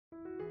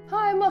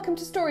Hi and welcome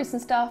to Stories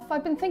and Stuff.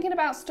 I've been thinking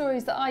about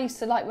stories that I used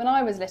to like when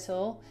I was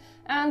little,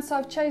 and so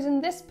I've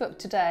chosen this book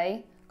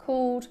today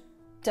called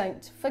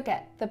Don't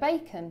Forget the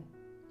Bacon.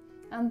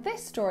 And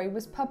this story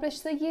was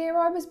published the year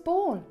I was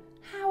born.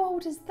 How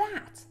old is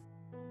that?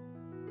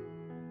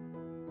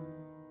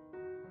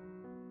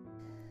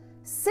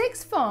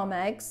 6 farm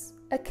eggs,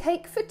 a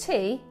cake for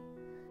tea,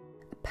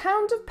 a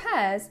pound of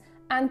pears,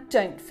 and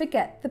don't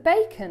forget the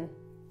bacon.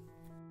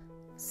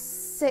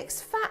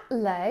 6 fat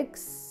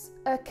legs,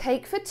 a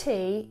cake for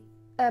tea,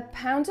 a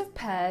pound of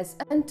pears,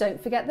 and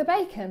don't forget the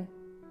bacon.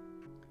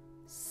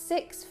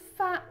 6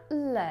 fat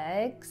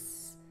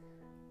legs,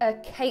 a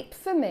cake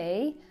for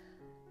me,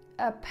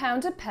 a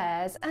pound of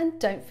pears, and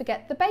don't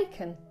forget the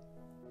bacon.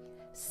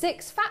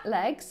 6 fat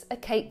legs, a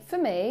cake for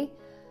me,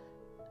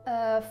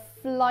 a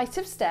flight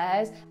of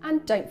stairs,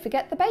 and don't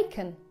forget the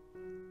bacon.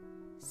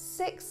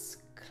 6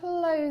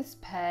 clothes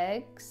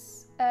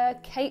pegs, a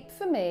cape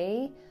for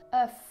me,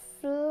 a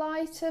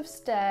flight of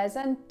stairs,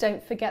 and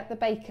don't forget the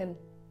bacon.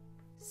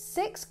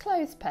 6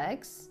 clothes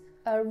pegs,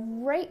 a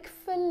rake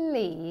for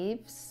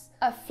leaves,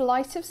 a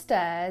flight of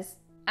stairs,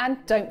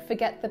 and don't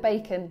forget the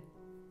bacon.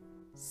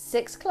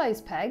 6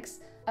 clothes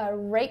pegs, a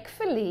rake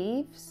for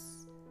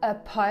leaves, a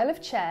pile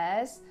of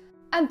chairs,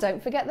 and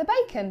don't forget the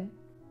bacon.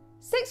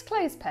 6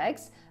 clothes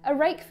pegs, a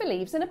rake for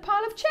leaves, and a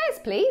pile of chairs,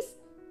 please.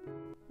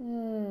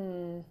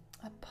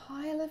 A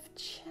pile of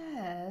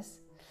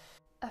chairs,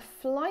 a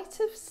flight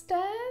of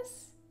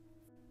stairs,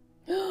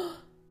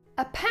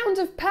 a pound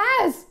of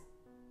pears,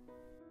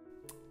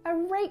 a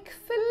rake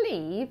for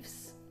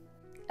leaves,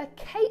 a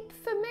cape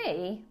for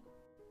me,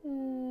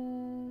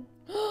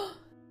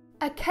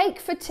 a cake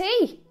for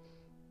tea.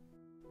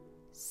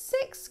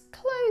 6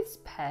 clothes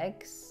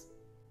pegs,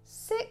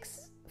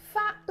 6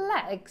 fat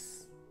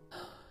legs,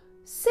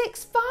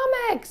 6 farm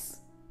eggs,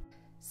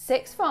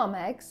 6 farm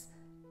eggs,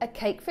 a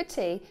cake for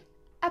tea,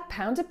 a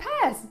pound of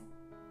pears.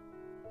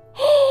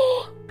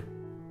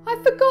 I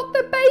forgot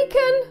the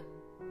bacon!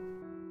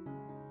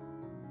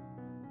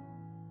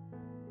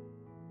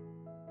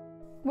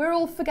 We're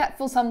all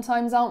forgetful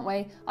sometimes, aren't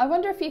we? I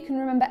wonder if you can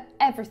remember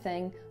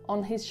everything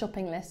on his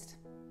shopping list.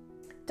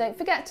 Don't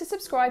forget to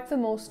subscribe for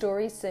more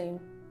stories soon.